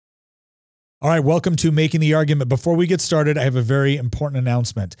All right, welcome to Making the Argument. Before we get started, I have a very important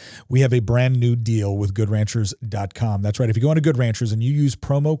announcement. We have a brand new deal with GoodRanchers.com. That's right. If you go on to Good Ranchers and you use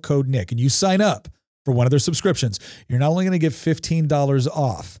promo code Nick and you sign up for one of their subscriptions, you're not only going to get $15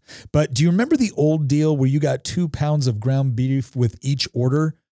 off, but do you remember the old deal where you got 2 pounds of ground beef with each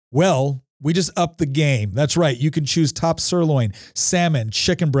order? Well, we just upped the game. That's right. You can choose top sirloin, salmon,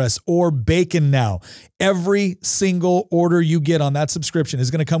 chicken breast, or bacon now. Every single order you get on that subscription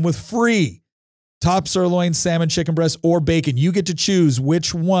is going to come with free top sirloin, salmon, chicken breast, or bacon. You get to choose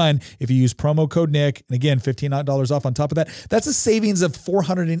which one if you use promo code Nick. And again, $15 off on top of that. That's a savings of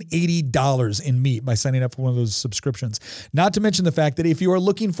 $480 in meat by signing up for one of those subscriptions. Not to mention the fact that if you are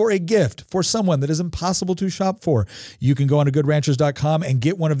looking for a gift for someone that is impossible to shop for, you can go on to GoodRanchers.com and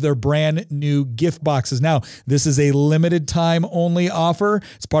get one of their brand new gift boxes. Now, this is a limited time only offer.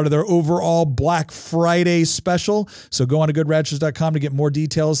 It's part of their overall Black Friday special. So go on to GoodRanchers.com to get more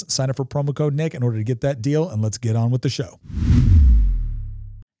details. Sign up for promo code Nick in order to get that deal, and let's get on with the show.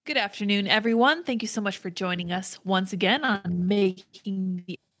 Good afternoon, everyone. Thank you so much for joining us once again on Making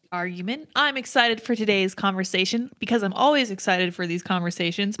the Argument. I'm excited for today's conversation because I'm always excited for these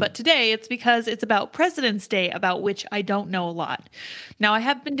conversations, but today it's because it's about President's Day, about which I don't know a lot. Now, I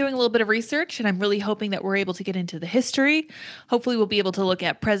have been doing a little bit of research, and I'm really hoping that we're able to get into the history. Hopefully, we'll be able to look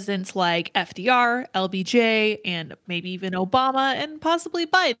at presidents like FDR, LBJ, and maybe even Obama, and possibly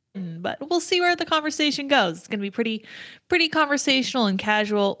Biden, but we'll see where the conversation goes. It's going to be pretty conversational and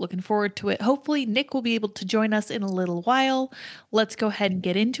casual. Looking forward to it. Hopefully, Nick will be able to join us in a little while. Let's go ahead and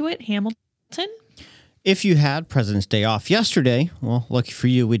get into it. Hamilton? If you had President's Day off yesterday, well, lucky for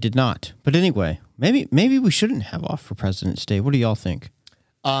you, we did not. But anyway, maybe we shouldn't have off for President's Day. What do y'all think?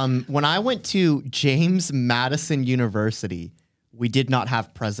 When I went to James Madison University, we did not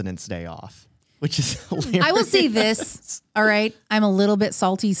have President's Day off, which is hilarious. I will say this, all right? I'm a little bit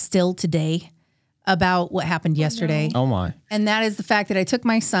salty still today about what happened yesterday. Oh, my. And that is the fact that I took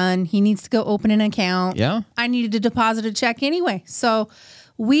my son. He needs to go open an account. Yeah. I needed to deposit a check anyway. So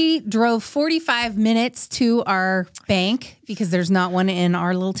we drove 45 minutes to our bank because there's not one in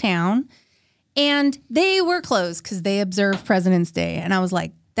our little town. And they were closed because they observed President's Day. And I was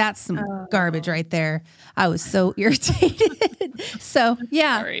like, that's some garbage right there. I was so irritated. So,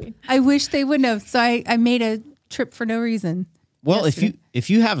 yeah, Sorry. I wish they wouldn't have. So I made a trip for no reason. Well, yesterday. if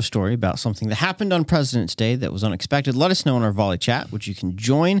you have a story about something that happened on President's Day that was unexpected, let us know in our Volley chat, which you can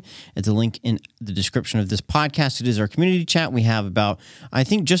join at the link in the description of this podcast. It is our community chat. We have about, I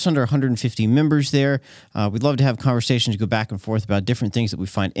think, just under 150 members there. We'd love to have conversations, go back and forth about different things that we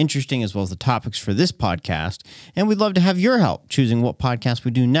find interesting, as well as the topics for this podcast. And we'd love to have your help choosing what podcast we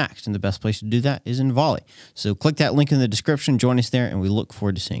do next. And the best place to do that is in Volley. So click that link in the description, join us there, and we look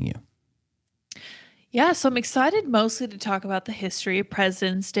forward to seeing you. Yeah, so I'm excited mostly to talk about the history of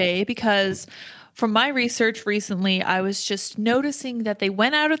President's Day because from my research recently, I was just noticing that they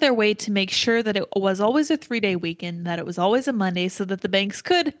went out of their way to make sure that it was always a 3-day weekend, that it was always a Monday so that the banks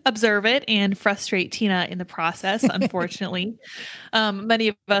could observe it and frustrate Tina in the process, unfortunately. Many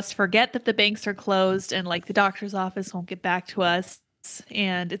of us forget that the banks are closed and like the doctor's office won't get back to us.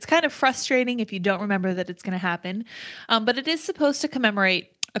 And it's kind of frustrating if you don't remember that it's going to happen. But it is supposed to commemorate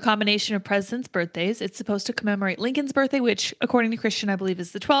a combination of presidents' birthdays. It's supposed to commemorate Lincoln's birthday, which according to Christian, I believe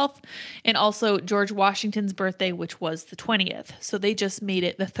is the 12th, and also George Washington's birthday, which was the 20th. So they just made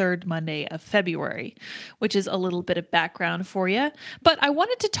it the third Monday of February, which is a little bit of background for you. But I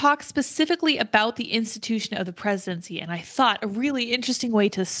wanted to talk specifically about the institution of the presidency, and I thought a really interesting way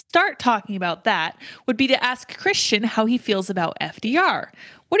to start talking about that would be to ask Christian how he feels about FDR.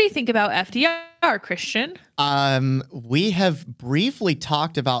 What do you think about FDR, Christian? We have briefly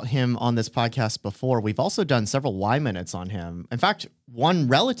talked about him on this podcast before. We've also done several Y minutes on him. In fact, one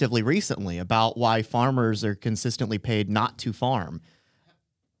relatively recently about why farmers are consistently paid not to farm.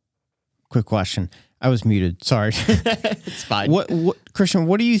 Quick question. I was muted. Sorry. It's fine. What, Christian,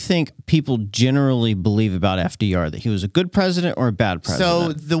 what do you think people generally believe about FDR? That he was a good president or a bad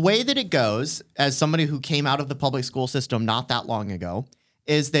president? So the way that it goes, as somebody who came out of the public school system not that long ago,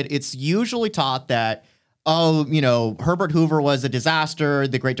 is that it's usually taught that, Herbert Hoover was a disaster.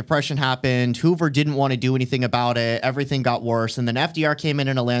 The Great Depression happened. Hoover didn't want to do anything about it. Everything got worse. And then FDR came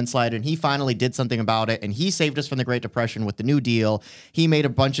in a landslide and he finally did something about it. And he saved us from the Great Depression with the New Deal. He made a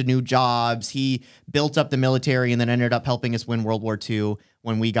bunch of new jobs. He built up the military and then ended up helping us win World War II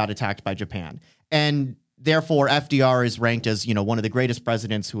when we got attacked by Japan. And therefore, FDR is ranked as, one of the greatest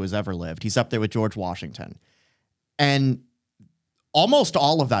presidents who has ever lived. He's up there with George Washington. And almost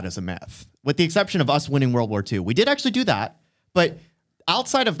all of that is a myth, with the exception of us winning World War II. We did actually do that, but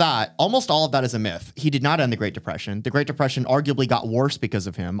outside of that, almost all of that is a myth. He did not end the Great Depression. The Great Depression arguably got worse because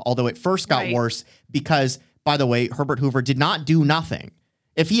of him, although it first got worse because, by the way, Herbert Hoover did not do nothing.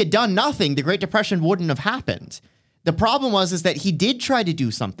 If he had done nothing, the Great Depression wouldn't have happened. The problem is that he did try to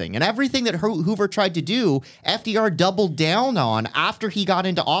do something, and everything that Hoover tried to do, FDR doubled down on after he got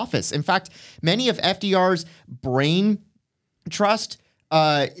into office. In fact, many of FDR's brain trust,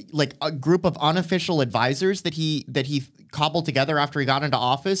 like a group of unofficial advisors that he cobbled together after he got into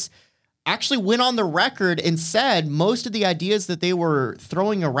office, actually went on the record and said most of the ideas that they were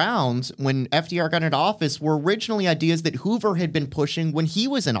throwing around when FDR got into office were originally ideas that Hoover had been pushing when he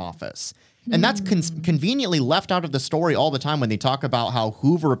was in office. And that's conveniently left out of the story all the time when they talk about how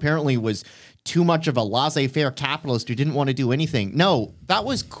Hoover apparently was too much of a laissez-faire capitalist who didn't want to do anything. No, that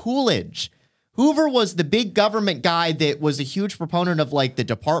was Coolidge. Hoover was the big government guy that was a huge proponent of like the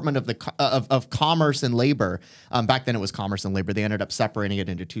Department of Commerce and Labor. Back then it was Commerce and Labor. They ended up separating it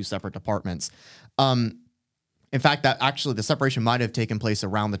into two separate departments. In fact, that actually the separation might have taken place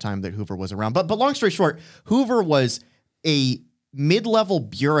around the time that Hoover was around. But long story short, Hoover was a mid-level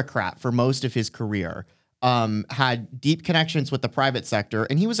bureaucrat for most of his career, had deep connections with the private sector,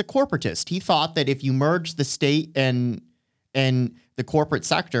 and he was a corporatist. He thought that if you merge the state and the corporate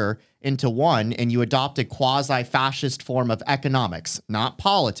sector into one and you adopt a quasi-fascist form of economics, not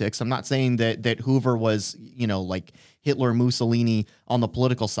politics. I'm not saying that Hoover was, like Hitler, Mussolini on the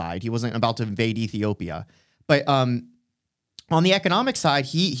political side. He wasn't about to invade Ethiopia. But on the economic side,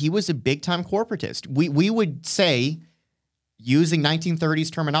 he was a big-time corporatist. We would say, using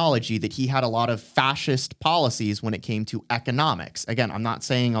 1930s terminology, that he had a lot of fascist policies when it came to economics. Again, I'm not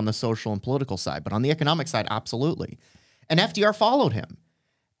saying on the social and political side, but on the economic side, absolutely. And FDR followed him.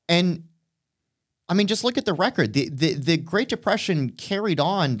 And I mean, just look at the record. The Great Depression carried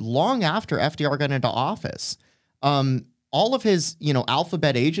on long after FDR got into office. All of his,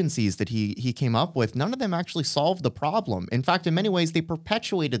 alphabet agencies that he came up with, none of them actually solved the problem. In fact, in many ways, they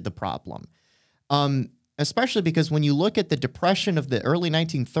perpetuated the problem. Especially because when you look at the depression of the early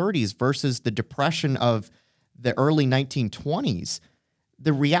 1930s versus the depression of the early 1920s,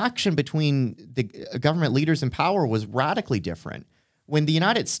 the reaction between the government leaders in power was radically different. When the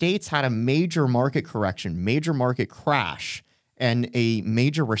United States had a major market correction, major market crash, and a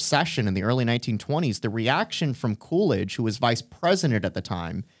major recession in the early 1920s, the reaction from Coolidge, who was vice president at the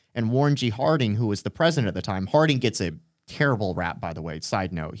time, and Warren G. Harding, who was the president at the time. Harding gets a terrible rap, by the way.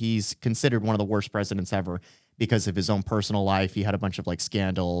 Side note, he's considered one of the worst presidents ever because of his own personal life. He had a bunch of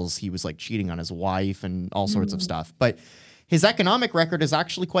scandals. He was cheating on his wife and all sorts of stuff. But his economic record is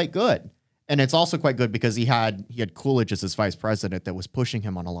actually quite good. And it's also quite good because he had Coolidge as his vice president that was pushing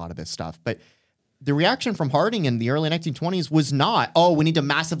him on a lot of this stuff. But the reaction from Harding in the early 1920s was not, we need to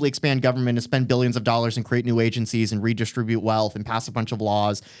massively expand government and spend billions of dollars and create new agencies and redistribute wealth and pass a bunch of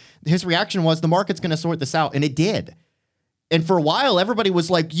laws. His reaction was the market's going to sort this out. And it did. And for a while, everybody was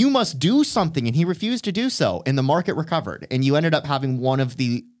like, you must do something. And he refused to do so. And the market recovered. And you ended up having one of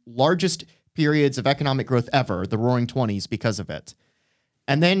the largest periods of economic growth ever, the Roaring 20s, because of it.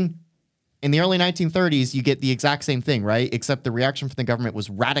 And then in the early 1930s, you get the exact same thing, right? Except the reaction from the government was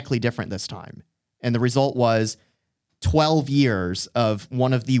radically different this time. And the result was 12 years of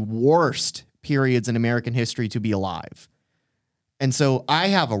one of the worst periods in American history to be alive. And so I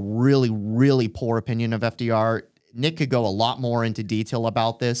have a really, really poor opinion of FDR. Nick could go a lot more into detail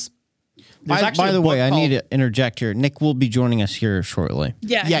about this. By the way, I need to interject here. Nick will be joining us here shortly.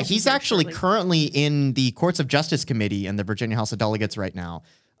 Yeah, he's actually currently in the Courts of Justice Committee in the Virginia House of Delegates right now.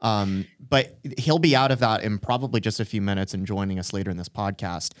 But he'll be out of that in probably just a few minutes and joining us later in this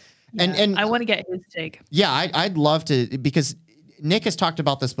podcast. Yeah, and I want to get his take. Yeah, I'd love to, because Nick has talked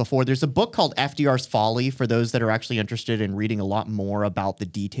about this before. There's a book called FDR's Folly for those that are actually interested in reading a lot more about the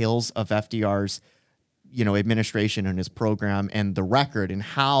details of FDR's administration and his program and the record and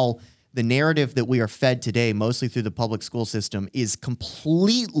how the narrative that we are fed today, mostly through the public school system, is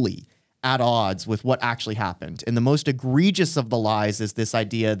completely at odds with what actually happened. And the most egregious of the lies is this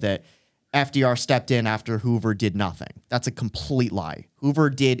idea that FDR stepped in after Hoover did nothing. That's a complete lie. Hoover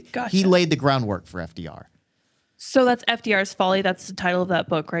did. Gotcha. He laid the groundwork for FDR. So that's FDR's Folly. That's the title of that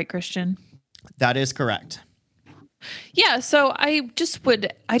book, right, Christian? That is correct. Yeah, so I just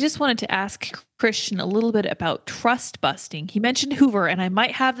wanted to ask Christian a little bit about trust busting. He mentioned Hoover, and I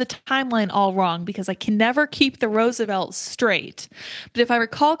might have the timeline all wrong because I can never keep the Roosevelts straight. But if I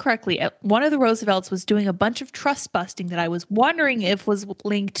recall correctly, one of the Roosevelts was doing a bunch of trust busting that I was wondering if was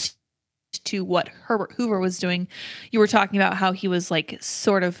linked to what Herbert Hoover was doing. You were talking about how he was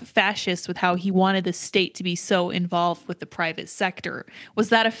sort of fascist with how he wanted the state to be so involved with the private sector. Was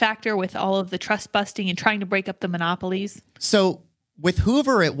that a factor with all of the trust busting and trying to break up the monopolies? So with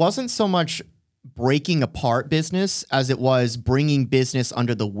Hoover, it wasn't so much breaking apart business as it was bringing business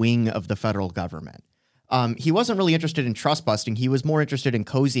under the wing of the federal government. He wasn't really interested in trust busting. He was more interested in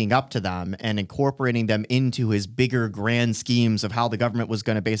cozying up to them and incorporating them into his bigger grand schemes of how the government was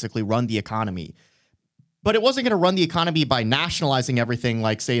going to basically run the economy. But it wasn't going to run the economy by nationalizing everything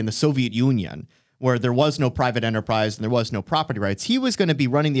like, say, in the Soviet Union, where there was no private enterprise and there was no property rights. He was going to be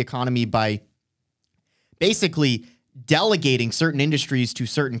running the economy by basically delegating certain industries to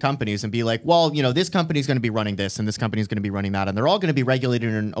certain companies and be like, well, you know, this company is going to be running this and this company is going to be running that. And they're all going to be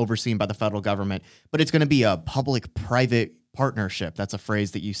regulated and overseen by the federal government. But it's going to be a public-private partnership. That's a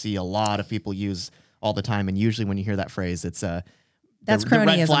phrase that you see a lot of people use all the time. And usually when you hear that phrase, it's That's the cronyism.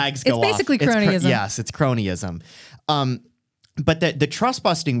 red flags go off. It's basically cronyism. Yes, it's cronyism. But the trust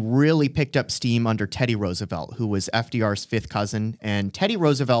busting really picked up steam under Teddy Roosevelt, who was FDR's fifth cousin. And Teddy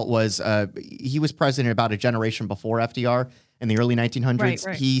Roosevelt he was president about a generation before FDR in the early 1900s.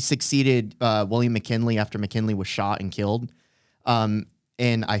 Right. He succeeded William McKinley after McKinley was shot and killed. And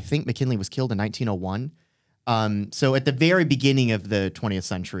I think McKinley was killed in 1901. So at the very beginning of the 20th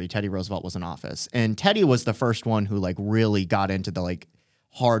century, Teddy Roosevelt was in office. And Teddy was the first one who like really got into the like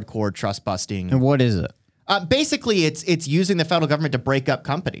hardcore trust busting. And what is it? Basically, it's using the federal government to break up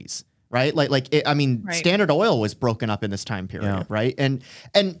companies, right? Right. Standard Oil was broken up in this time period, right? And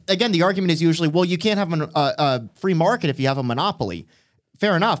again, the argument is usually, well, you can't have a free market if you have a monopoly.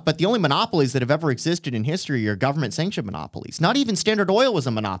 Fair enough, but the only monopolies that have ever existed in history are government-sanctioned monopolies. Not even Standard Oil was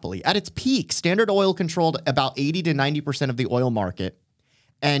a monopoly. At its peak, Standard Oil controlled about 80 to 90% of the oil market,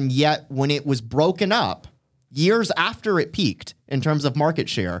 and yet when it was broken up, years after it peaked in terms of market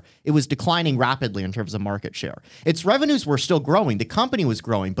share, it was declining rapidly in terms of market share. Its revenues were still growing. The company was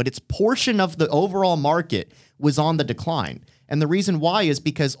growing, but its portion of the overall market was on the decline. And the reason why is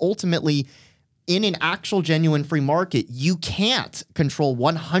because ultimately, in an actual genuine free market, you can't control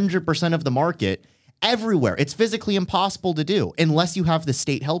 100% of the market everywhere. It's physically impossible to do unless you have the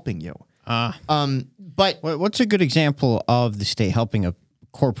state helping you. But What's a good example of the state helping a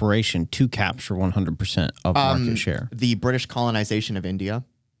corporation to capture 100% of market share? The British colonization of India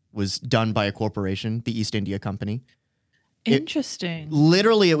was done by a corporation, the East India Company. Interesting.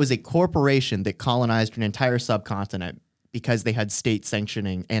 Literally, it was a corporation that colonized an entire subcontinent because they had state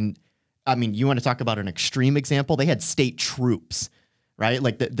sanctioning. And I mean, you want to talk about an extreme example? They had state troops, right?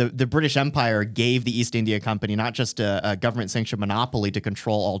 Like the British Empire gave the East India Company not just a government-sanctioned monopoly to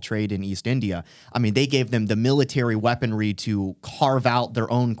control all trade in East India. I mean, they gave them the military weaponry to carve out their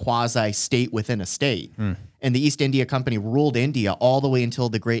own quasi-state within a state. And the East India Company ruled India all the way until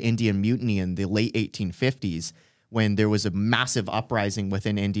the Great Indian Mutiny in the late 1850s, when there was a massive uprising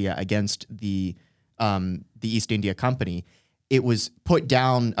within India against the East India Company. It was put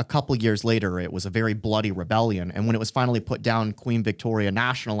down a couple years later. It was a very bloody rebellion. And when it was finally put down, Queen Victoria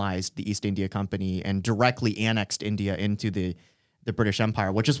nationalized the East India Company and directly annexed India into the British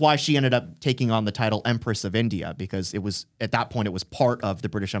Empire, which is why she ended up taking on the title Empress of India, because it was, at that point, it was part of the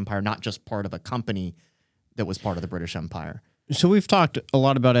British Empire, not just part of a company that was part of the British Empire. So we've talked a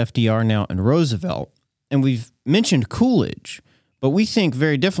lot about FDR now and Roosevelt, and we've mentioned Coolidge, but we think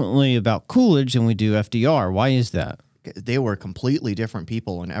very differently about Coolidge than we do FDR. Why is that? They were completely different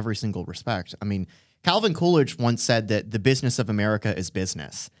people in every single respect. I mean, Calvin Coolidge once said that the business of America is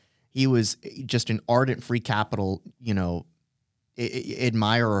business. He was just an ardent free capital,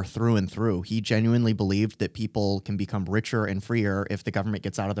 admirer through and through. He genuinely believed that people can become richer and freer if the government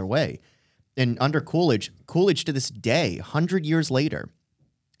gets out of their way. And under Coolidge to this day, 100 years later,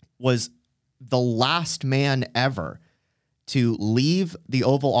 was the last man ever to leave the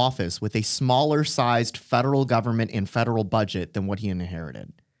Oval Office with a smaller sized federal government and federal budget than what he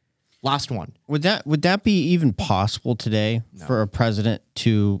inherited. Last one. Would that be even possible today for a president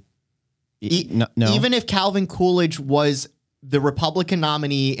to no? Even if Calvin Coolidge was the Republican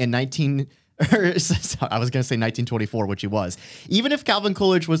nominee in I was going to say 1924, which he was. Even if Calvin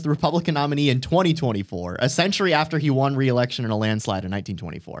Coolidge was the Republican nominee in 2024, a century after he won re-election in a landslide in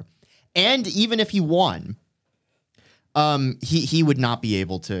 1924, and even if he won, he would not be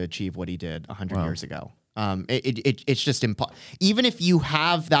able to achieve what he did 100 years ago. It's just impossible. Even if you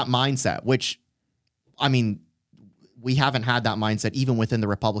have that mindset, which, I mean, we haven't had that mindset even within the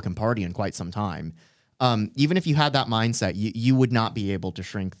Republican Party in quite some time. Even if you had that mindset, you would not be able to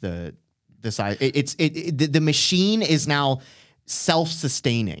shrink the size. The machine is now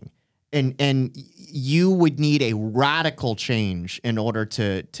self-sustaining, and you would need a radical change in order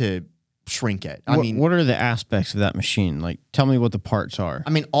to shrink it. I mean, what are the aspects of that machine? Like, tell me what the parts are. I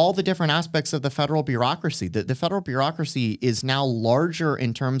mean, all the different aspects of the federal bureaucracy. The federal bureaucracy is now larger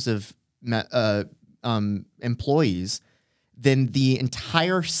in terms of employees than the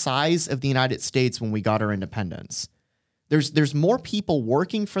entire size of the United States when we got our independence. There's more people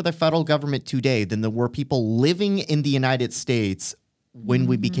working for the federal government today than there were people living in the United States when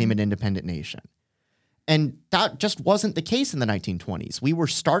we became an independent nation. And that just wasn't the case in the 1920s. We were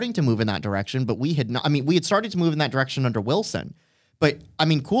starting to move in that direction, but we had not. I mean, we had started to move in that direction under Wilson. But I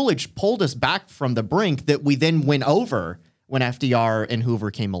mean, Coolidge pulled us back from the brink that we then went over when FDR and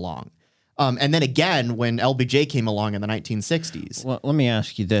Hoover came along. And then again, when LBJ came along in the 1960s. Well, let me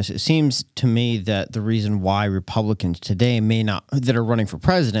ask you this. It seems to me that the reason why Republicans today that are running for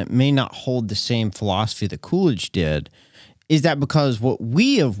president may not hold the same philosophy that Coolidge did. Is that because what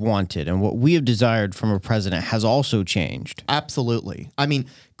we have wanted and what we have desired from a president has also changed? Absolutely. I mean,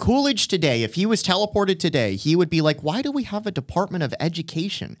 Coolidge today, if he was teleported today, he would be like, why do we have a Department of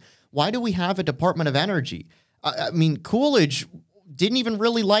Education? Why do we have a Department of Energy? I mean, Coolidge didn't even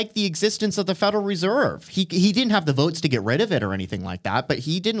really like the existence of the Federal Reserve. He didn't have the votes to get rid of it or anything like that, but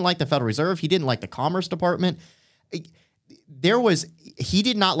he didn't like the Federal Reserve. He didn't like the Commerce Department. He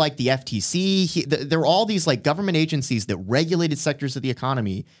did not like the FTC. There were all these like government agencies that regulated sectors of the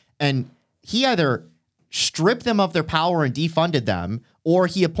economy, and he either stripped them of their power and defunded them, or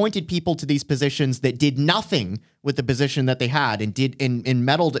he appointed people to these positions that did nothing with the position that they had and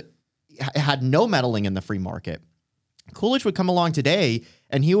had no meddling in the free market. Coolidge would come along today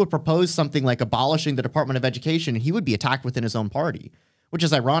and he would propose something like abolishing the Department of Education, and he would be attacked within his own party, which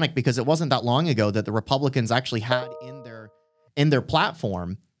is ironic because it wasn't that long ago that the Republicans actually had in their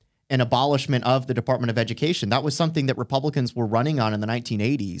platform an abolishment of the Department of Education. That was something that Republicans were running on in the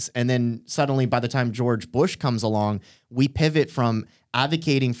 1980s. And then suddenly, by the time George Bush comes along, we pivot from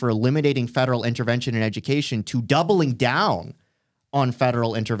advocating for eliminating federal intervention in education to doubling down on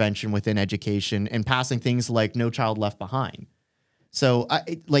federal intervention within education and passing things like No Child Left Behind. So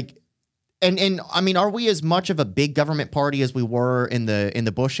and I mean, are we as much of a big government party as we were in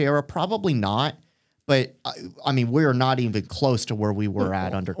the Bush era? Probably not. But I mean, we're not even close to where we were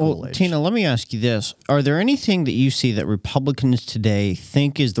at under Coolidge. Well, Tina, let me ask you this. Are there anything that you see that Republicans today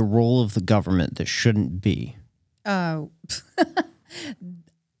think is the role of the government that shouldn't be?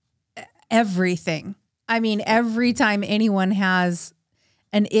 Everything. I mean, every time anyone has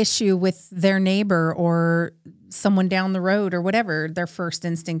an issue with their neighbor or someone down the road or whatever, their first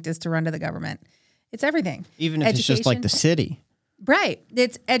instinct is to run to the government. It's everything. Even if it's just like the city. Right.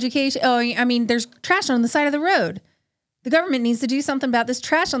 It's education. Oh, I mean, there's trash on the side of the road. The government needs to do something about this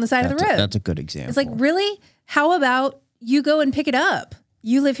trash on the side of the road. That's a good example. It's like, really? How about you go and pick it up?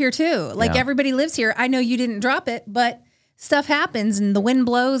 You live here too. Like everybody lives here. I know you didn't drop it, but stuff happens and the wind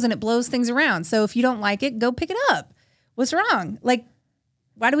blows and it blows things around. So if you don't like it, go pick it up. What's wrong? Like,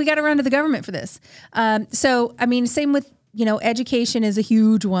 why do we got to run to the government for this? So, I mean, same with, education is a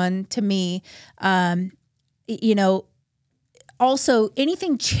huge one to me. Also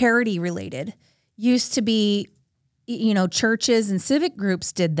anything charity related used to be, churches and civic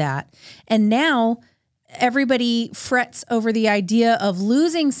groups did that. And now everybody frets over the idea of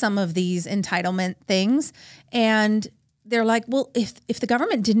losing some of these entitlement things. And they're like, well, if the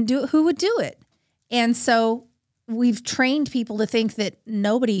government didn't do it, who would do it? And so we've trained people to think that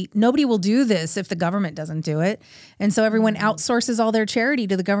nobody will do this if the government doesn't do it. And so everyone outsources all their charity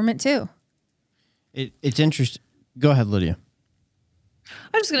to the government too. It's interesting. Go ahead, Lydia.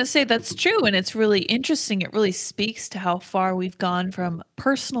 I was going to say that's true, and it's really interesting. It really speaks to how far we've gone from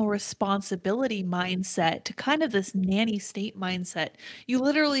personal responsibility mindset to kind of this nanny state mindset. You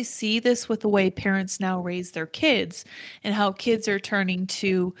literally see this with the way parents now raise their kids and how kids are turning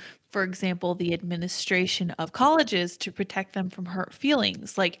to, for example, the administration of colleges to protect them from hurt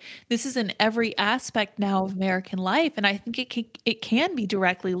feelings. Like, this is in every aspect now of American life, and I think it can be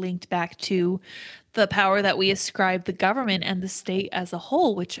directly linked back to the power that we ascribe the government and the state as a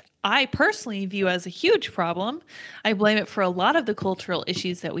whole, which I personally view as a huge problem. I blame it for a lot of the cultural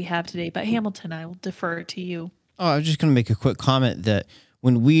issues that we have today. But Hamilton, I will defer to you. Oh, I was just going to make a quick comment that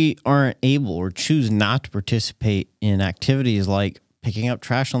when we aren't able or choose not to participate in activities like picking up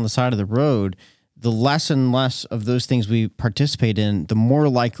trash on the side of the road, the less and less of those things we participate in, the more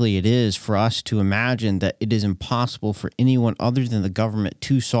likely it is for us to imagine that it is impossible for anyone other than the government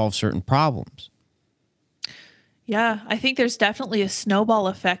to solve certain problems. Yeah, I think there's definitely a snowball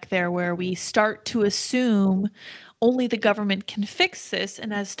effect there where we start to assume only the government can fix this.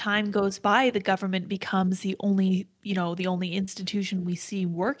 And as time goes by, the government becomes the only institution we see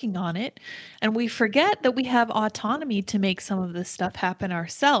working on it. And we forget that we have autonomy to make some of this stuff happen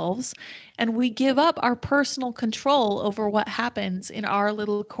ourselves. And we give up our personal control over what happens in our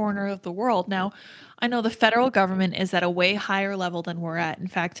little corner of the world. Now, I know the federal government is at a way higher level than we're at. In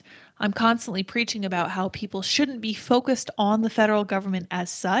fact, I'm constantly preaching about how people shouldn't be focused on the federal government as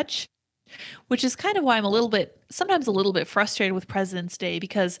such, which is kind of why I'm sometimes a little bit frustrated with President's Day,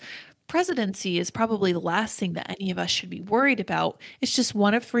 because presidency is probably the last thing that any of us should be worried about. It's just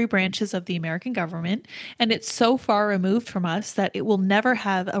one of 3 branches of the American government, and it's so far removed from us that it will never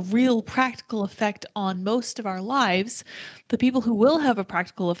have a real practical effect on most of our lives. The people who will have a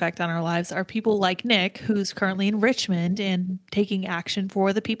practical effect on our lives are people like Nick, who's currently in Richmond and taking action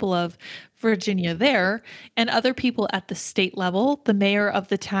for the people of Virginia there, and other people at the state level, the mayor of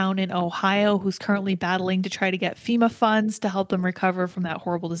the town in Ohio, who's currently battling to try to get FEMA funds to help them recover from that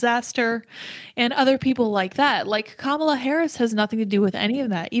horrible disaster, and other people like that. Like Kamala Harris has nothing to do with any of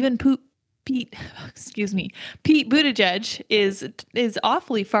that. Even Pete Buttigieg is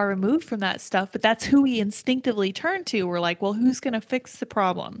awfully far removed from that stuff, but that's who we instinctively turn to. We're like, well, who's going to fix the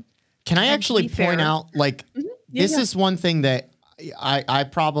problem? Can I actually point out, like, this is one thing that I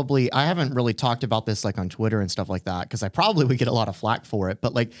haven't really talked about this like on Twitter and stuff like that, because I probably would get a lot of flack for it.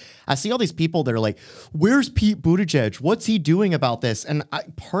 But like, I see all these people that are like, where's Pete Buttigieg? What's he doing about this? And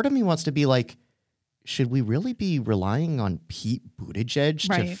part of me wants to be like, should we really be relying on Pete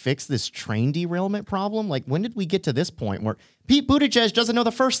Buttigieg to fix this train derailment problem? Like, when did we get to this point where Pete Buttigieg doesn't know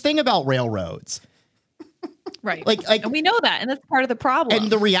the first thing about railroads? Right. Like, and we know that, and that's part of the problem.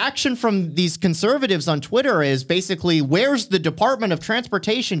 And the reaction from these conservatives on Twitter is basically, where's the Department of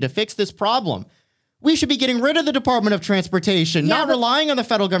Transportation to fix this problem? We should be getting rid of the Department of Transportation, not relying on the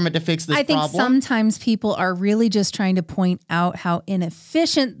federal government to fix this problem. I think sometimes people are really just trying to point out how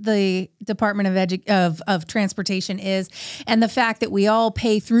inefficient the Department of Transportation is, and the fact that we all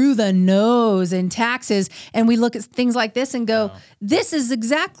pay through the nose in taxes, and we look at things like this and go, this is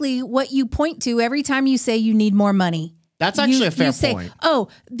exactly what you point to every time you say you need more money. That's actually a fair you say, point. oh,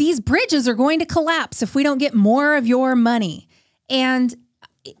 these bridges are going to collapse if we don't get more of your money. And,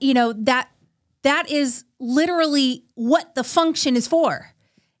 you know, that is literally what the function is for.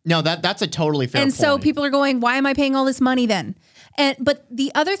 No, that's a totally fair point. And so people are going, why am I paying all this money then? But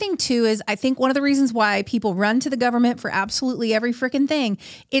the other thing too is, I think one of the reasons why people run to the government for absolutely every freaking thing,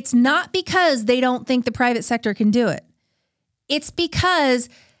 it's not because they don't think the private sector can do it. It's because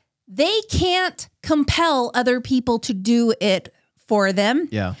they can't compel other people to do it for them.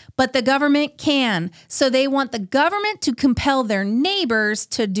 Yeah. But the government can. So they want the government to compel their neighbors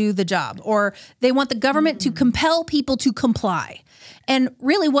to do the job, or they want the government to compel people to comply. And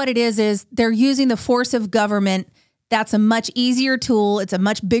really what it is they're using the force of government. That's a much easier tool. It's a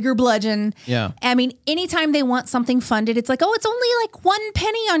much bigger bludgeon. Yeah. I mean, anytime they want something funded, it's like, oh, it's only like 1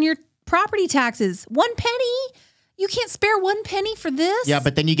 penny on your property taxes. 1 penny? You can't spare 1 penny for this? Yeah,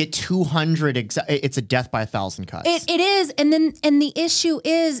 but then you get 200. It's a death by 1,000 cuts. It is. And the issue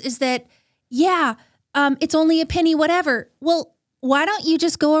is that, it's only a penny, whatever. Well, why don't you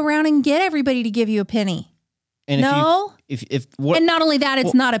just go around and get everybody to give you a penny? And no. And not only that,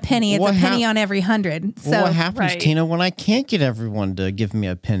 it's not a penny. It's a penny on every 100. So what happens, Tina, when I can't get everyone to give me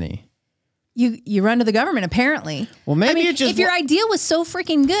a penny? You run to the government, apparently. Well, maybe if your idea was so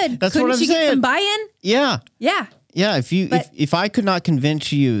freaking good, couldn't you get some buy-in? Yeah. Yeah. Yeah, if I could not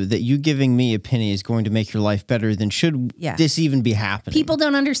convince you that you giving me a penny is going to make your life better, then should this even be happening? People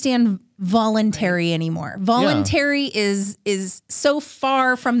don't understand voluntary anymore. Voluntary is so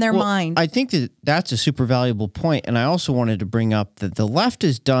far from their mind. I think that's a super valuable point, and I also wanted to bring up that the left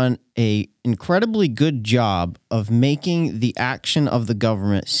has done a incredibly good job of making the action of the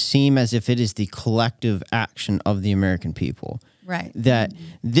government seem as if it is the collective action of the American people. Right. That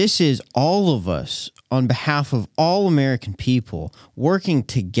this is all of us on behalf of all American people working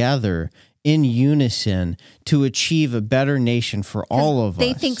together in unison to achieve a better nation for all of us.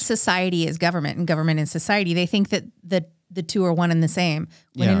 They think society is government and government is society. They think that the two are one and the same,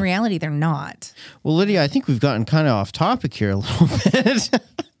 when in reality they're not. Well, Lydia, I think we've gotten kind of off topic here a little bit.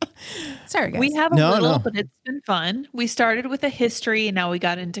 Sorry, guys. We have a little, but it's been fun. We started with a history, and now we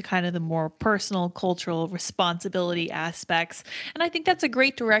got into kind of the more personal, cultural responsibility aspects. And I think that's a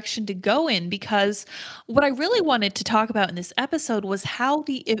great direction to go in, because what I really wanted to talk about in this episode was how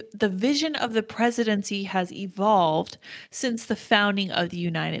the vision of the presidency has evolved since the founding of the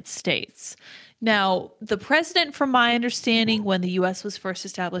United States. Now, the president, from my understanding, when the U.S. was first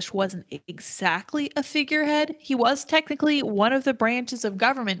established, wasn't exactly a figurehead. He was technically one of the branches of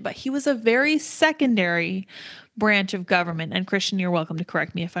government, but he was a very secondary branch of government. And Christian, you're welcome to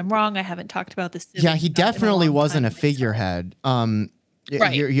correct me if I'm wrong. I haven't talked about this. Yeah, he definitely wasn't a figurehead.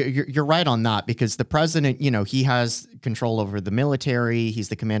 Right. You're right on that, because the president, he has control over the military. He's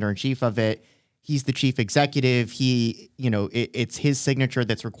the commander in chief of it. He's the chief executive. It's his signature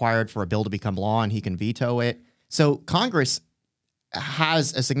that's required for a bill to become law, and he can veto it. So Congress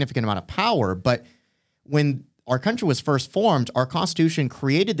has a significant amount of power. But when our country was first formed, our Constitution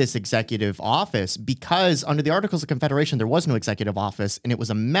created this executive office because under the Articles of Confederation, there was no executive office, and it was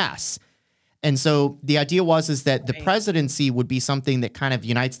a mess. And so the idea is that the presidency would be something that kind of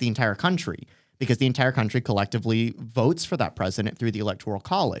unites the entire country, because the entire country collectively votes for that president through the Electoral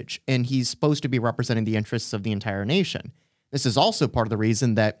College, and he's supposed to be representing the interests of the entire nation. This is also part of the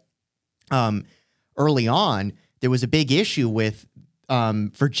reason that early on, there was a big issue with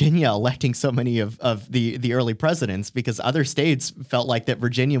Virginia electing so many of the early presidents, because other states felt like that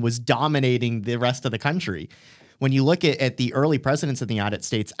Virginia was dominating the rest of the country. When you look at the early presidents of the United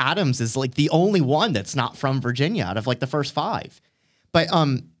States, Adams is like the only one that's not from Virginia out of like the first 5. But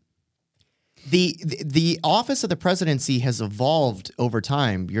the office of the presidency has evolved over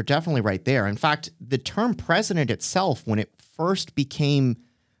time. You're definitely right there. In fact, the term president itself, when it first became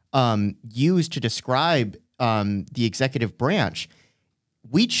used to describe the executive branch,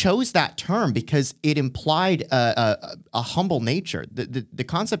 we chose that term because it implied a humble nature. The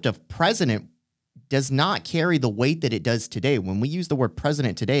concept of president does not carry the weight that it does today. When we use the word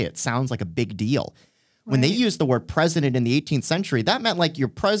president today, it sounds like a big deal. When they used the word president in the 18th century, that meant like you're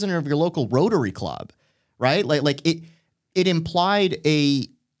president of your local Rotary Club, right? Like it implied a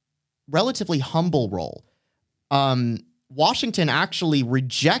relatively humble role. Washington actually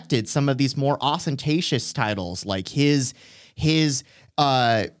rejected some of these more ostentatious titles, like his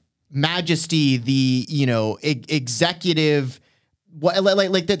Majesty, the executive.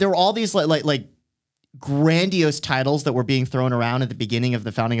 Like there were all these like grandiose titles that were being thrown around at the beginning of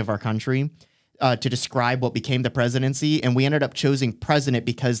the founding of our country to describe what became the presidency, and we ended up choosing president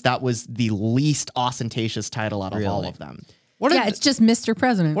because that was the least ostentatious title out of all of them. It's just Mr.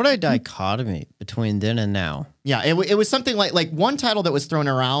 President. What a dichotomy between then and now. Yeah, it was something like one title that was thrown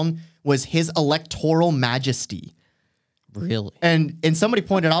around was His Electoral Majesty. Really? And somebody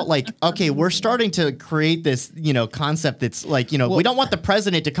pointed out, like, okay, we're starting to create this, concept that's like, we don't want the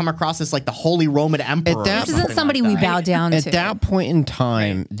president to come across as like the Holy Roman Emperor. This isn't somebody we bow down to. At that point in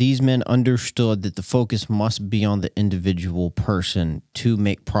time, these men understood that the focus must be on the individual person to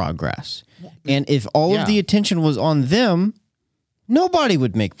make progress. And if all of the attention was on them, nobody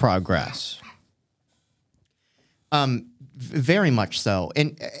would make progress. Very much so.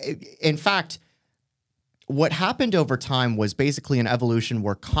 And in fact, what happened over time was basically an evolution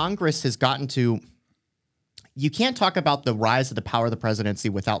where Congress has gotten to, you can't talk about the rise of the power of the presidency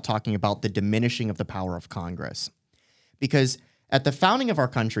without talking about the diminishing of the power of Congress. Because at the founding of our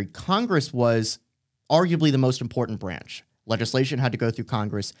country, Congress was arguably the most important branch. Legislation had to go through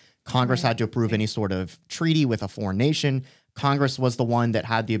Congress. Congress had to approve any sort of treaty with a foreign nation. Congress was the one that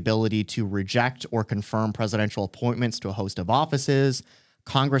had the ability to reject or confirm presidential appointments to a host of offices.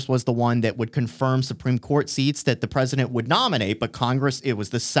 Congress was the one that would confirm Supreme Court seats that the president would nominate, but Congress, it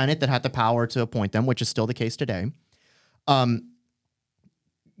was the Senate that had the power to appoint them, which is still the case today.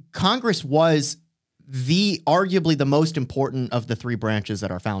 Congress was arguably the most important of the 3 branches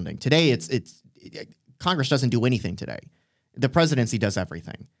at our founding. Today, Congress doesn't do anything today. The presidency does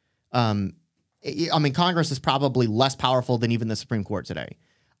everything. Congress is probably less powerful than even the Supreme Court today.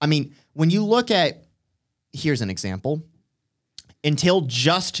 When you look at, here's an example. Until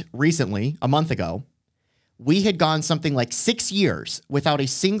just recently, a month ago, we had gone something like 6 years without a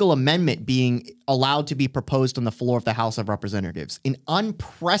single amendment being allowed to be proposed on the floor of the House of Representatives. An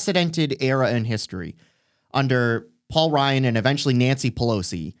unprecedented era in history under Paul Ryan and eventually Nancy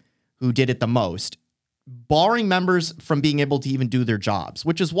Pelosi, who did it the most, barring members from being able to even do their jobs,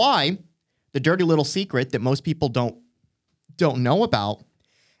 which is why the dirty little secret that most people don't know about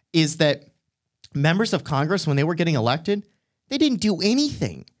is that members of Congress, when they were getting elected, they didn't do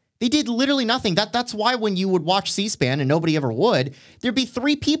anything. They did literally nothing. That's why when you would watch C-SPAN, and nobody ever would, there'd be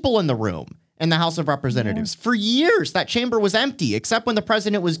 3 people in the room in the House of Representatives. For years, that chamber was empty, except when the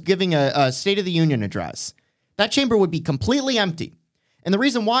president was giving a State of the Union address. That chamber would be completely empty. And the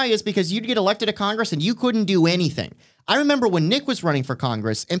reason why is because you'd get elected to Congress and you couldn't do anything. I remember when Nick was running for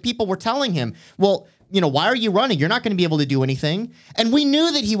Congress and people were telling him, well, why are you running? You're not going to be able to do anything. And we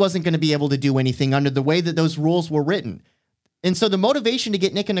knew that he wasn't going to be able to do anything under the way that those rules were written. And so the motivation to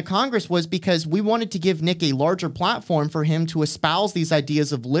get Nick into Congress was because we wanted to give Nick a larger platform for him to espouse these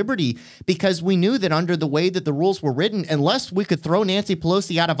ideas of liberty, because we knew that under the way that the rules were written, unless we could throw Nancy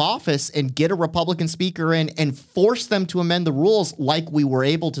Pelosi out of office and get a Republican speaker in and force them to amend the rules like we were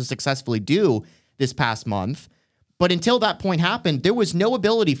able to successfully do this past month. But until that point happened, there was no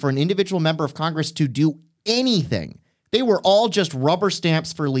ability for an individual member of Congress to do anything. They were all just rubber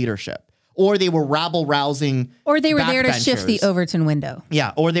stamps for leadership. Or they were rabble-rousing Or they were there to shift the backbenchers. Overton window.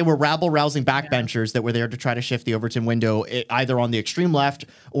 Yeah, or they were rabble-rousing backbenchers that were there to try to shift the Overton window either on the extreme left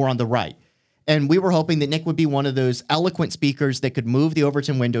or on the right. And we were hoping that Nick would be one of those eloquent speakers that could move the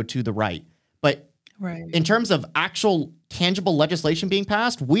Overton window to the right. But in terms of actual tangible legislation being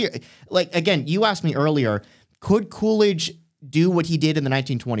passed, again, you asked me earlier, could Coolidge do what he did in the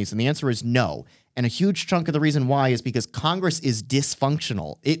 1920s? And the answer is no. And a huge chunk of the reason why is because Congress is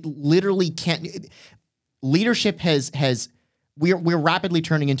dysfunctional. It literally can't. Leadership we're rapidly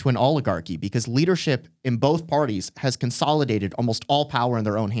turning into an oligarchy because leadership in both parties has consolidated almost all power in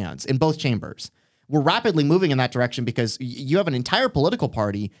their own hands in both chambers. We're rapidly moving in that direction because you have an entire political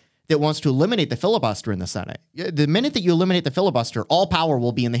party that wants to eliminate the filibuster in the Senate. The minute that you eliminate the filibuster, all power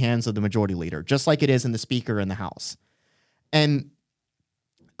will be in the hands of the majority leader, just like it is in the speaker in the House. And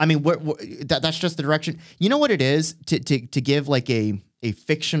I mean, that's just the direction. You know what it is to give like a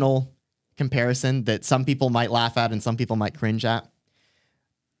fictional comparison that some people might laugh at and some people might cringe at?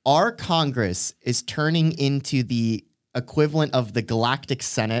 Our Congress is turning into the equivalent of the Galactic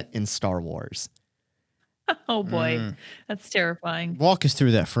Senate in Star Wars. Oh boy, that's terrifying. Walk us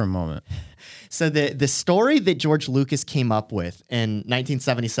through that for a moment. So the story that George Lucas came up with in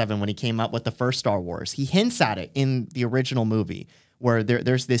 1977 when he came up with the first Star Wars, he hints at it in the original movie, where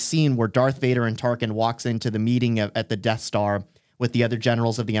there's this scene where Darth Vader and Tarkin walks into the meeting at the Death Star with the other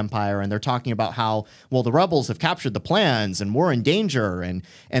generals of the Empire, and they're talking about how, well, the rebels have captured the plans and we're in danger, and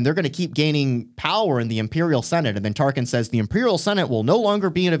they're going to keep gaining power in the Imperial Senate. And then Tarkin says, the Imperial Senate will no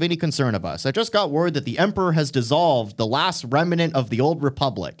longer be of any concern of us. I just got word that the Emperor has dissolved the last remnant of the old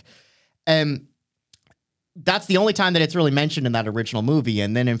Republic. And that's the only time that it's really mentioned in that original movie.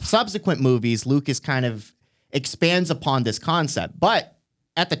 And then in subsequent movies, Lucas kind of expands upon this concept. But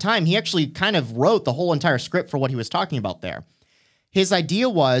at the time, he actually kind of wrote the whole entire script for what he was talking about there. His idea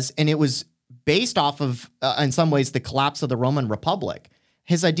was, and it was based off of, in some ways, the collapse of the Roman Republic.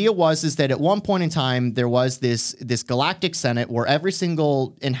 His idea is that at one point in time, there was this galactic senate where every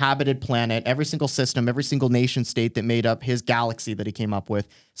single inhabited planet, every single system, every single nation state that made up his galaxy that he came up with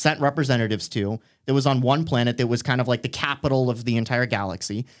sent representatives to. That was on one planet that was kind of like the capital of the entire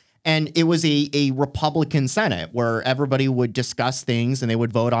galaxy. And it was a Republican Senate where everybody would discuss things and they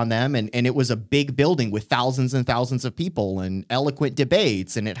would vote on them. And it was a big building with thousands and thousands of people and eloquent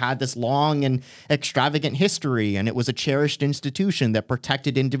debates. And it had this long and extravagant history. And it was a cherished institution that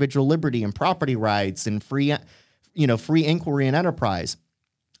protected individual liberty and property rights and free inquiry and enterprise.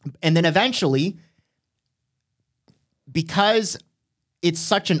 And then eventually, because it's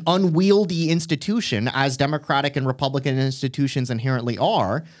such an unwieldy institution, as Democratic and Republican institutions inherently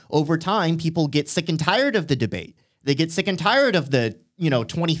are, over time, people get sick and tired of the debate. They get sick and tired of the,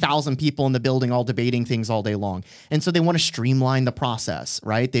 20,000 people in the building all debating things all day long. And so they want to streamline the process,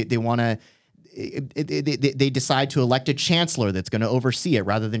 right? They want to, they decide to elect a chancellor that's going to oversee it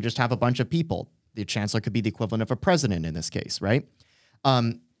rather than just have a bunch of people. The chancellor could be the equivalent of a president in this case, right?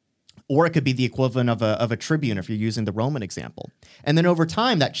 Or it could be the equivalent of a tribune if you're using the Roman example. And then over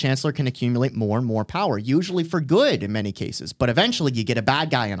time, that chancellor can accumulate more and more power, usually for good in many cases. But eventually you get a bad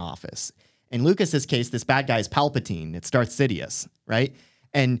guy in office. In Lucas's case, this bad guy is Palpatine. It's Darth Sidious, right?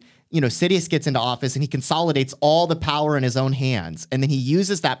 And, Sidious gets into office and he consolidates all the power in his own hands. And then he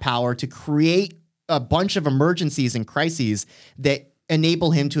uses that power to create a bunch of emergencies and crises that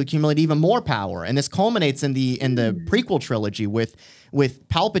enable him to accumulate even more power. And this culminates in the prequel trilogy with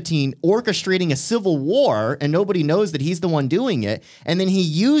Palpatine orchestrating a civil war, and nobody knows that he's the one doing it. And then he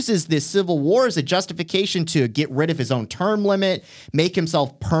uses this civil war as a justification to get rid of his own term limit, make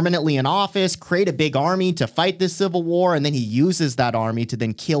himself permanently in office, create a big army to fight this civil war. And then he uses that army to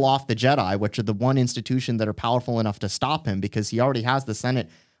then kill off the Jedi, which are the one institution that are powerful enough to stop him because he already has the Senate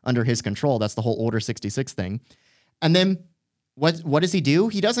under his control. That's the whole Order 66 thing. And then what does he do?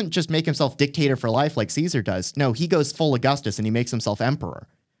 He doesn't just make himself dictator for life like Caesar does. No, he goes full Augustus and he makes himself emperor.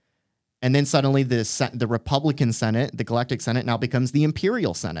 And then suddenly the Republican Senate, the Galactic Senate, now becomes the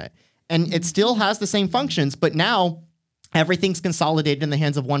Imperial Senate. And it still has the same functions, but now everything's consolidated in the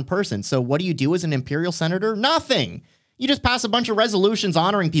hands of one person. So what do you do as an Imperial Senator? Nothing. You just pass a bunch of resolutions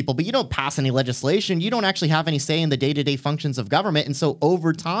honoring people, but you don't pass any legislation. You don't actually have any say in the day-to-day functions of government. And so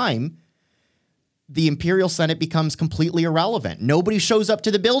over time, the Imperial Senate becomes completely irrelevant. Nobody shows up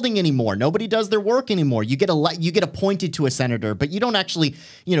to the building anymore. Nobody does their work anymore. You get appointed to a senator, but you don't actually,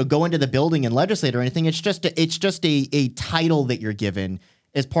 go into the building and legislate or anything. It's just a title that you're given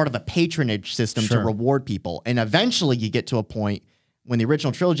as part of a patronage system to reward people. And eventually you get to a point when the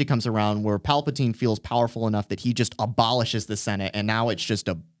original trilogy comes around where Palpatine feels powerful enough that he just abolishes the Senate, and now it's just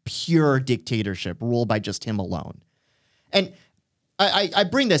a pure dictatorship ruled by just him alone. And I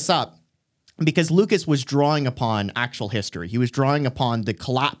bring this up because Lucas was drawing upon actual history. He was drawing upon the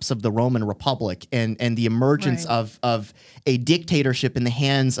collapse of the Roman Republic and the emergence of a dictatorship in the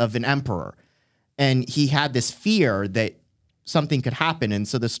hands of an emperor. And he had this fear that something could happen. And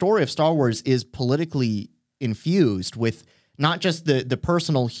so the story of Star Wars is politically infused with not just the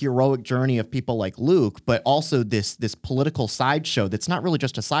personal heroic journey of people like Luke, but also this political sideshow that's not really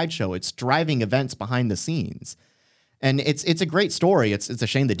just a sideshow. It's driving events behind the scenes. And it's a great story. It's a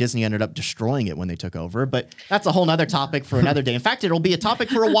shame that Disney ended up destroying it when they took over, but that's a whole nother topic for another day. In fact, it'll be a topic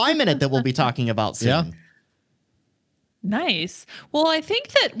for a Y Minute that we'll be talking about soon. Yeah. Nice. Well, I think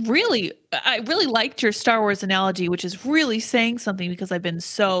that I really liked your Star Wars analogy, which is really saying something because I've been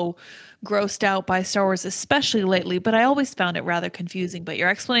so grossed out by Star Wars, especially lately, but I always found it rather confusing. But your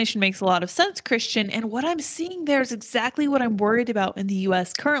explanation makes a lot of sense, Christian. And what I'm seeing there is exactly what I'm worried about in the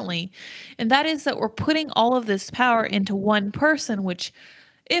US currently. And that is that we're putting all of this power into one person, which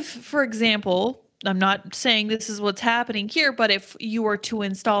if, for example, I'm not saying this is what's happening here, but if you were to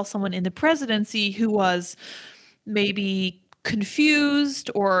install someone in the presidency who was maybe confused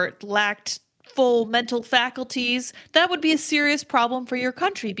or lacked full mental faculties, that would be a serious problem for your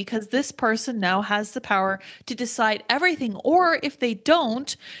country because this person now has the power to decide everything. Or if they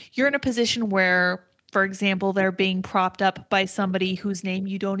don't, you're in a position where, for example, they're being propped up by somebody whose name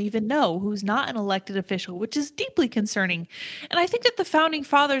you don't even know, who's not an elected official, which is deeply concerning. And I think that the founding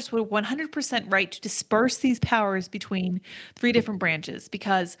fathers were 100% right to disperse these powers between 3 different branches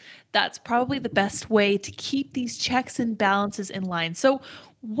because that's probably the best way to keep these checks and balances in line. So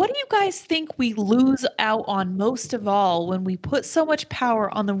what do you guys think we lose out on most of all when we put so much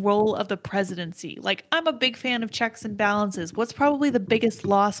power on the role of the presidency? Like, I'm a big fan of checks and balances. What's probably the biggest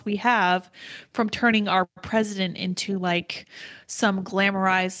loss we have from turning our president into like some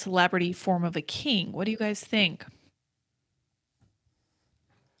glamorized celebrity form of a king? What do you guys think?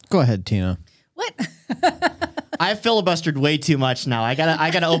 Go ahead, Tina. What? I've filibustered way too much now. I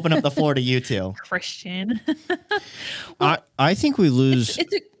gotta open up the floor to you two. Christian. I think we lose.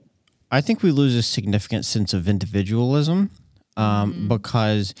 It's I think we lose a significant sense of individualism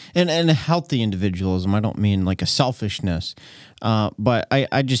because, and a healthy individualism. I don't mean like a selfishness, but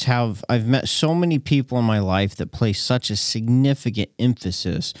I've met so many people in my life that place such a significant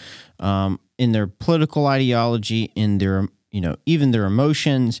emphasis in their political ideology, in their, even their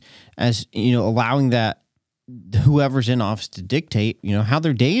emotions, as, allowing that whoever's in office to dictate, how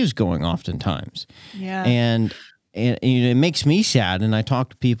their day is going oftentimes. Yeah. And it makes me sad. And I talk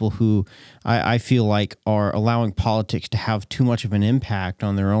to people who I feel like are allowing politics to have too much of an impact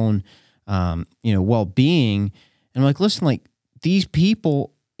on their own, well-being. And I'm like, listen, like these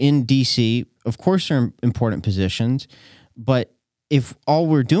people in DC, of course, they're in important positions, but if all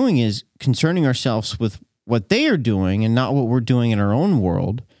we're doing is concerning ourselves with what they are doing and not what we're doing in our own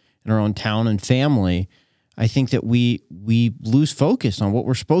world, in our own town and family, I think that we lose focus on what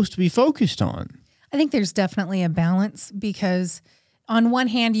we're supposed to be focused on. I think there's definitely a balance because on one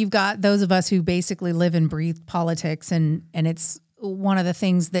hand, you've got those of us who basically live and breathe politics, and it's one of the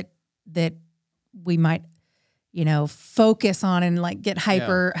things that we might, focus on and like get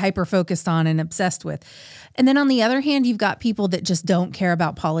hyper focused on and obsessed with. And then on the other hand, you've got people that just don't care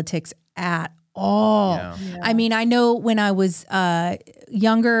about politics at all. Yeah. I mean, I know when I was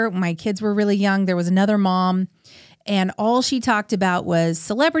younger, my kids were really young, there was another mom and all she talked about was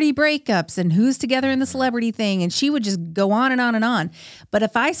celebrity breakups and who's together in the celebrity thing. And she would just go on and on and on. But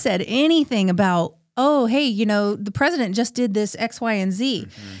if I said anything about, oh, hey, the president just did this X, Y, and Z,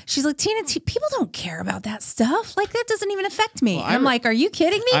 she's like, Tina, people don't care about that stuff. Like, that doesn't even affect me. Well, I'm like, are you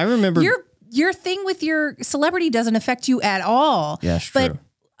kidding me? I remember your thing with your celebrity doesn't affect you at all. Yes, true.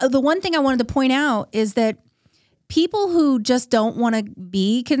 But the one thing I wanted to point out is that people who just don't want to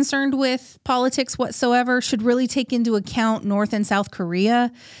be concerned with politics whatsoever should really take into account North and South Korea,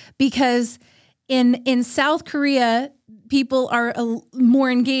 because in South Korea, people are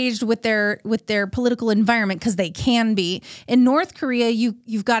more engaged with their political environment because they can be. In North Korea,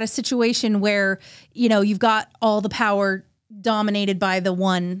 you've got a situation where you've got all the power dominated by the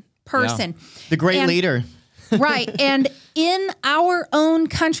one person, the great leader. Right. And in our own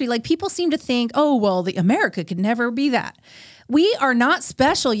country, like people seem to think, oh, well, America could never be that. We are not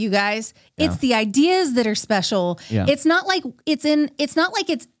special, you guys. It's the ideas that are special. Yeah. It's not like it's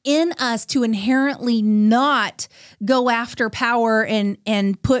in us to inherently not go after power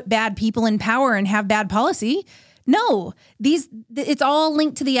and put bad people in power and have bad policy. No, it's all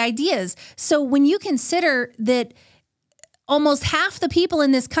linked to the ideas. So when you consider that almost half the people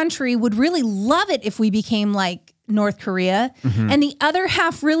in this country would really love it if we became like North Korea, and the other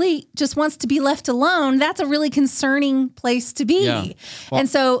half really just wants to be left alone, that's a really concerning place to be. Yeah. Well, and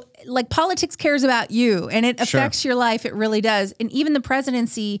so like politics cares about you and it affects your life. It really does. And even the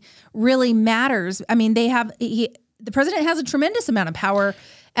presidency really matters. I mean, the president has a tremendous amount of power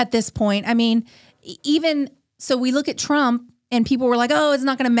at this point. I mean, even so we look at Trump and people were like, oh, it's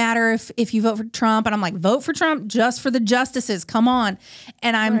not going to matter if you vote for Trump. And I'm like, vote for Trump just for the justices. Come on.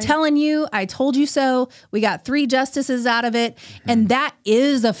 And I'm telling you, I told you so. We got 3 justices out of it. And that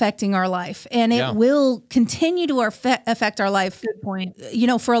is affecting our life. And it will continue to affect our life. Good point.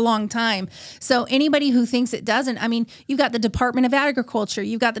 For a long time. So anybody who thinks it doesn't, I mean, you've got the Department of Agriculture.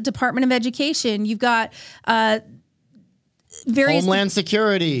 You've got the Department of Education. You've got Homeland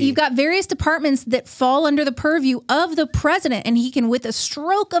Security. You've got various departments that fall under the purview of the president, and he can, with a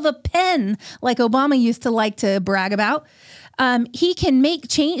stroke of a pen, like Obama used to like to brag about, he can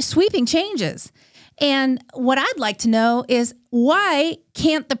make sweeping changes. And what I'd like to know is why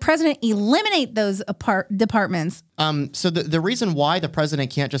can't the president eliminate those departments? So the reason why the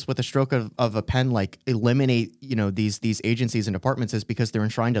president can't just with a stroke of a pen like eliminate these agencies and departments is because they're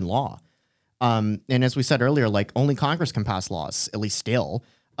enshrined in law. And as we said earlier, like only Congress can pass laws, at least still.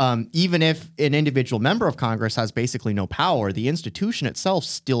 Even if an individual member of Congress has basically no power, the institution itself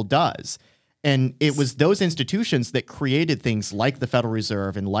still does. And it was those institutions that created things like the Federal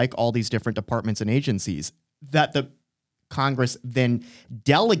Reserve and like all these different departments and agencies that the Congress then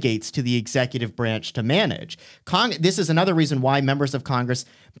delegates to the executive branch to manage. This is another reason why members of Congress,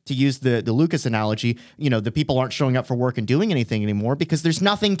 to use the Lucas analogy, the people aren't showing up for work and doing anything anymore because there's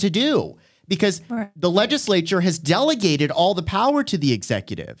nothing to do. Because the legislature has delegated all the power to the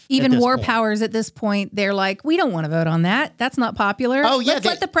executive. Even war powers at this point, they're like, we don't want to vote on that. That's not popular. Oh, yeah. Let's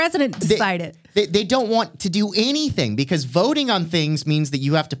let the president decide it. They don't want to do anything because voting on things means that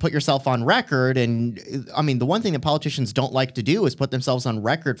you have to put yourself on record. And I mean, the one thing that politicians don't like to do is put themselves on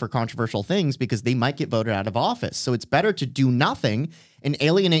record for controversial things because they might get voted out of office. So it's better to do nothing and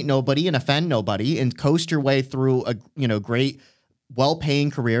alienate nobody and offend nobody and coast your way through a great well-paying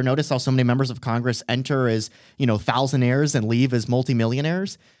career. Notice how so many members of Congress enter as, thousandaires and leave as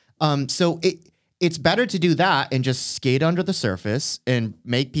multimillionaires. So it's better to do that and just skate under the surface and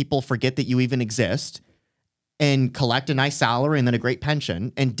make people forget that you even exist and collect a nice salary and then a great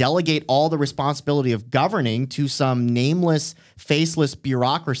pension and delegate all the responsibility of governing to some nameless, faceless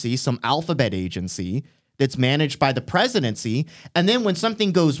bureaucracy, some alphabet agency that's managed by the presidency. And then when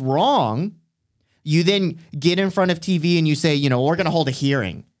something goes wrong, you then get in front of TV and you say, we're going to hold a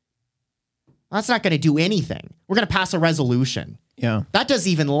hearing. That's not going to do anything. We're going to pass a resolution. Yeah. That does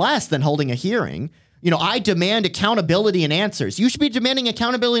even less than holding a hearing. I demand accountability and answers. You should be demanding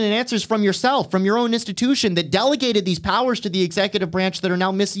accountability and answers from yourself, from your own institution that delegated these powers to the executive branch that are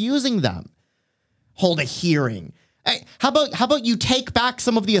now misusing them. Hold a hearing. Hey, how about you take back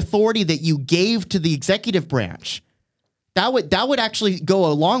some of the authority that you gave to the executive branch? That would actually go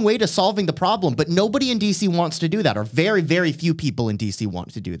a long way to solving the problem, but nobody in D.C. wants to do that, or very, very few people in D.C.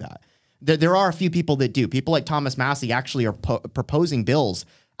 want to do that. There are a few people that do. People like Thomas Massie actually are proposing bills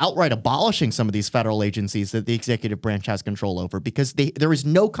outright abolishing some of these federal agencies that the executive branch has control over because there is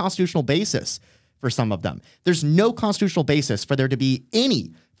no constitutional basis for some of them. There's no constitutional basis for there to be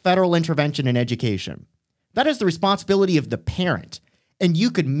any federal intervention in education. That is the responsibility of the parent. And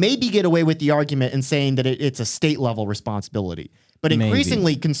you could maybe get away with the argument in saying that it's a state level responsibility. But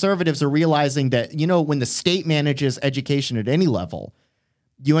increasingly, conservatives are realizing that, when the state manages education at any level,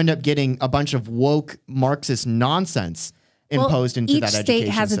 you end up getting a bunch of woke Marxist nonsense imposed into that education system. Each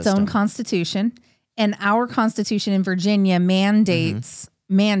state has its own constitution, and our constitution in Virginia mandates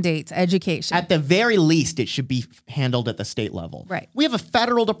education. At the very least, it should be handled at the state level. Right. We have a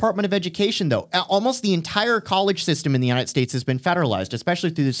federal Department of Education, though. Almost the entire college system in the United States has been federalized, especially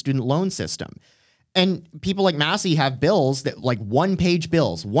through the student loan system. And people like Massie have bills that like one-page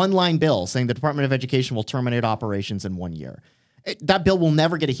bills, one-line bills saying the Department of Education will terminate operations in 1 year. That bill will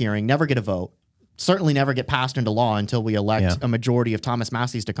never get a hearing, never get a vote, certainly never get passed into law until we elect a majority of Thomas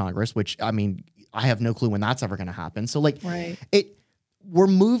Massies to Congress, which, I mean, I have no clue when that's ever going to happen. So, we're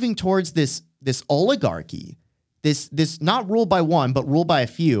moving towards this oligarchy, this not ruled by one, but ruled by a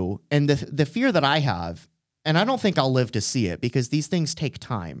few. And the fear that I have, and I don't think I'll live to see it because these things take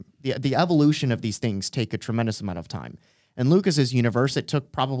time. The evolution of these things take a tremendous amount of time. In Lucas's universe, it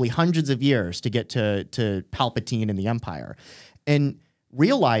took probably hundreds of years to get to Palpatine and the Empire. In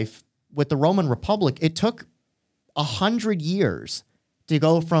real life, with the Roman Republic, it took 100 years to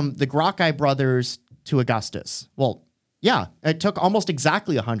go from the Gracchi brothers to Augustus. Well, yeah, it took almost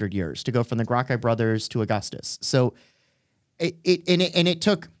exactly 100 years to go from the Gracchi brothers to Augustus. So it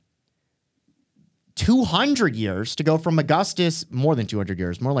took 200 years to go from Augustus, more than 200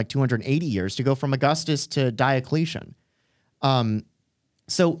 years, more like 280 years to go from Augustus to Diocletian.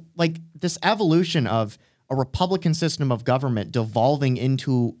 So like this evolution of a republican system of government devolving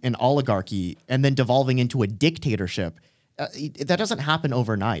into an oligarchy and then devolving into a dictatorship, that doesn't happen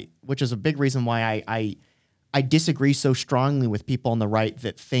overnight, which is a big reason why I disagree so strongly with people on the right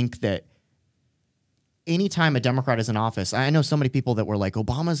that think that anytime a Democrat is in office, I know so many people that were like,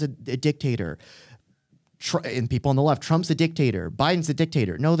 Obama's a dictator, and people on the left, Trump's a dictator, Biden's a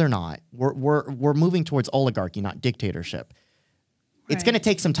dictator. No, they're not. We're moving towards oligarchy, not dictatorship. It's going to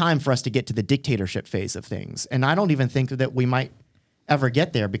take some time for us to get to the dictatorship phase of things. And I don't even think that we might ever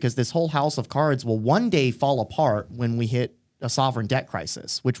get there, because this whole house of cards will one day fall apart when we hit a sovereign debt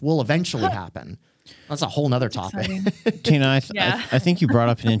crisis, which will eventually happen. That's a whole nother topic. Tina, I think you brought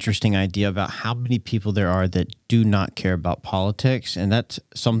up an interesting idea about how many people there are that do not care about politics. And that's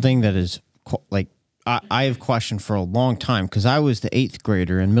something that is like, I have questioned for a long time, because I was the 8th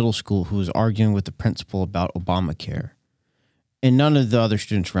grader in middle school who was arguing with the principal about Obamacare. And none of the other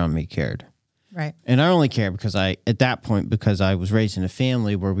students around me cared. Right. And I only care because I was raised in a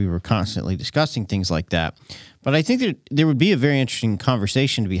family where we were constantly discussing things like that. But I think that there would be a very interesting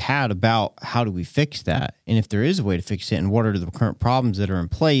conversation to be had about how do we fix that? And if there is a way to fix it, and what are the current problems that are in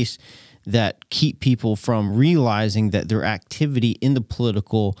place that keep people from realizing that their activity in the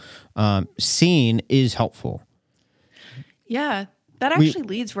political scene is helpful. Yeah. That actually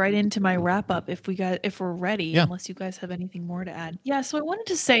leads right into my wrap up if we're ready, unless you guys have anything more to add. Yeah, so I wanted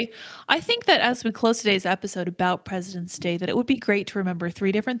to say, I think that as we close today's episode about President's Day, that it would be great to remember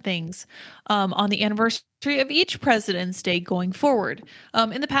 3 different things on the anniversary of each President's Day going forward.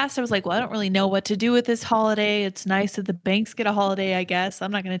 In the past, I was like, well, I don't really know what to do with this holiday. It's nice that the banks get a holiday, I guess. I'm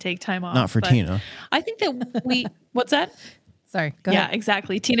not going to take time off. Not for Tina. I think that what's that? Sorry, go ahead. Yeah,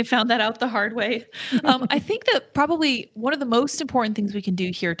 exactly. Tina found that out the hard way. I think that probably one of the most important things we can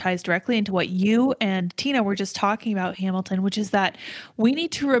do here ties directly into what you and Tina were just talking about, Hamilton, which is that we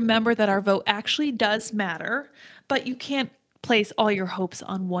need to remember that our vote actually does matter, but you can't place all your hopes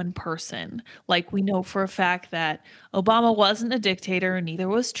on one person. Like, we know for a fact that Obama wasn't a dictator, neither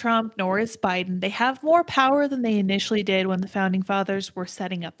was Trump, nor is Biden. They have more power than they initially did when the founding fathers were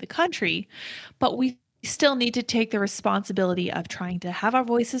setting up the country, but we still need to take the responsibility of trying to have our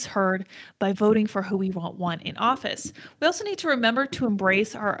voices heard by voting for who we want in office. We also need to remember to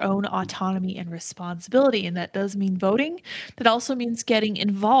embrace our own autonomy and responsibility, and that does mean voting. That also means getting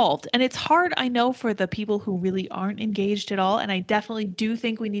involved. And it's hard, I know, for the people who really aren't engaged at all, and I definitely do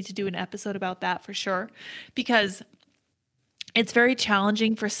think we need to do an episode about that for sure, because it's very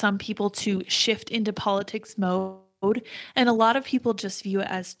challenging for some people to shift into politics mode. And a lot of people just view it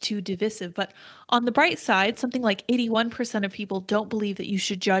as too divisive. But on the bright side, something like 81% of people don't believe that you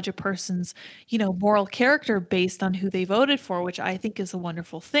should judge a person's, moral character based on who they voted for, which I think is a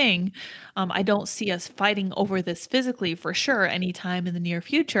wonderful thing. I don't see us fighting over this physically for sure anytime in the near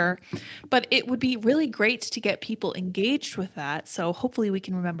future, but it would be really great to get people engaged with that. So hopefully we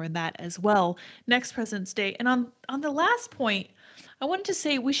can remember that as well next President's Day. And on the last point, I wanted to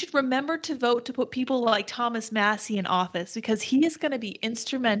say we should remember to vote to put people like Thomas Massie in office, because he is going to be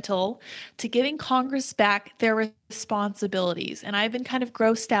instrumental to giving Congress back their responsibilities. And I've been kind of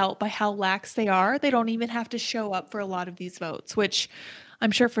grossed out by how lax they are. They don't even have to show up for a lot of these votes, which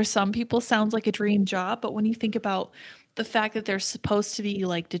I'm sure for some people sounds like a dream job. But when you think about the fact that they're supposed to be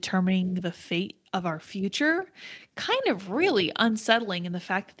like determining the fate of our future, kind of really unsettling. And the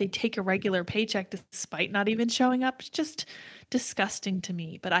fact that they take a regular paycheck despite not even showing up, it's just disgusting to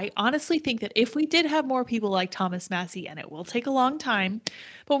me. But I honestly think that if we did have more people like Thomas Massie, and it will take a long time,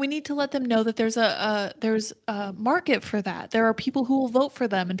 but we need to let them know that there's a market for that. There are people who will vote for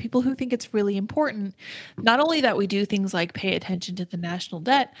them and people who think it's really important. Not only that we do things like pay attention to the national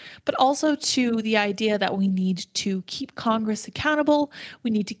debt, but also to the idea that we need to keep Congress accountable.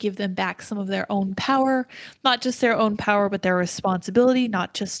 We need to give them back some of their own power, not just their own power, but their responsibility,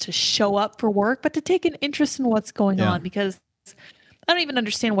 not just to show up for work, but to take an interest in what's going on, because I don't even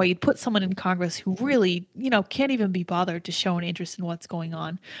understand why you'd put someone in Congress who really, can't even be bothered to show an interest in what's going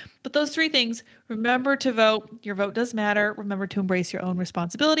on. But those 3 things: remember to vote. Your vote does matter. Remember to embrace your own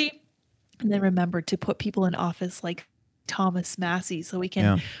responsibility. And then remember to put people in office like Thomas Massey so we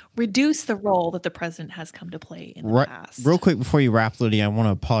can reduce the role that the president has come to play in the past. Real quick before you wrap, Lydia, I want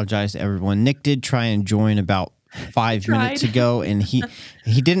to apologize to everyone. Nick did try and join about 5 minutes ago, and he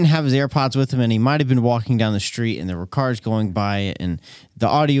didn't have his AirPods with him, and he might have been walking down the street, and there were cars going by, and the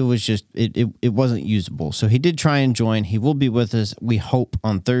audio was just it wasn't usable. So he did try and join. He will be with us, we hope,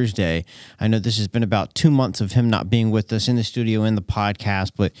 on Thursday. I know this has been about 2 months of him not being with us in the studio, in the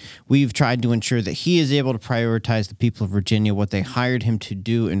podcast, but we've tried to ensure that he is able to prioritize the people of Virginia, what they hired him to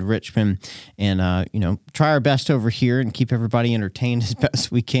do in Richmond, and try our best over here and keep everybody entertained as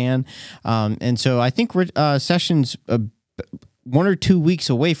best we can. And so I think session's 1 or 2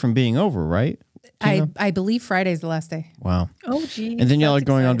 weeks away from being over, right? I believe Friday's the last day. Wow. Oh, geez. And then y'all are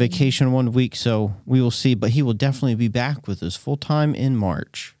going on exciting. vacation 1 week, so we will see. But he will definitely be back with us full time in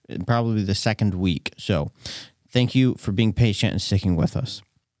March, probably the second week. So thank you for being patient and sticking with us.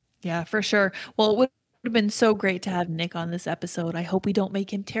 Yeah, for sure. Well, it would have been so great to have Nick on this episode. I hope we don't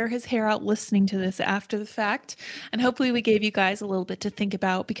make him tear his hair out listening to this after the fact. And hopefully we gave you guys a little bit to think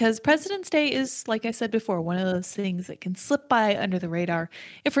about, because President's Day is, like I said before, one of those things that can slip by under the radar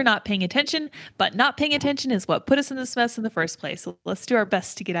if we're not paying attention. But not paying attention is what put us in this mess in the first place. So let's do our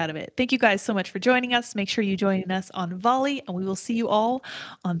best to get out of it. Thank you guys so much for joining us. Make sure you join us on Volley, and we will see you all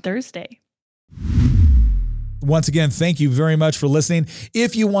on Thursday. Once again, thank you very much for listening.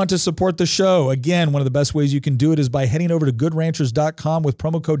 If you want to support the show, again, one of the best ways you can do it is by heading over to goodranchers.com with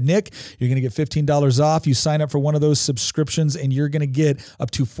promo code Nick. You're going to get $15 off. You sign up for one of those subscriptions, and you're going to get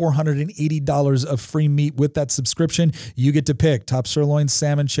up to $480 of free meat with that subscription. You get to pick top sirloin,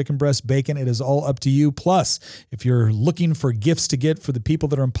 salmon, chicken breast, bacon. It is all up to you. Plus, if you're looking for gifts to get for the people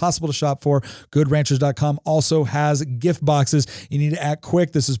that are impossible to shop for, goodranchers.com also has gift boxes. You need to act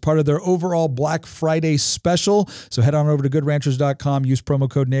quick. This is part of their overall Black Friday special. So head on over to goodranchers.com, use promo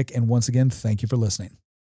code Nick, and once again, thank you for listening.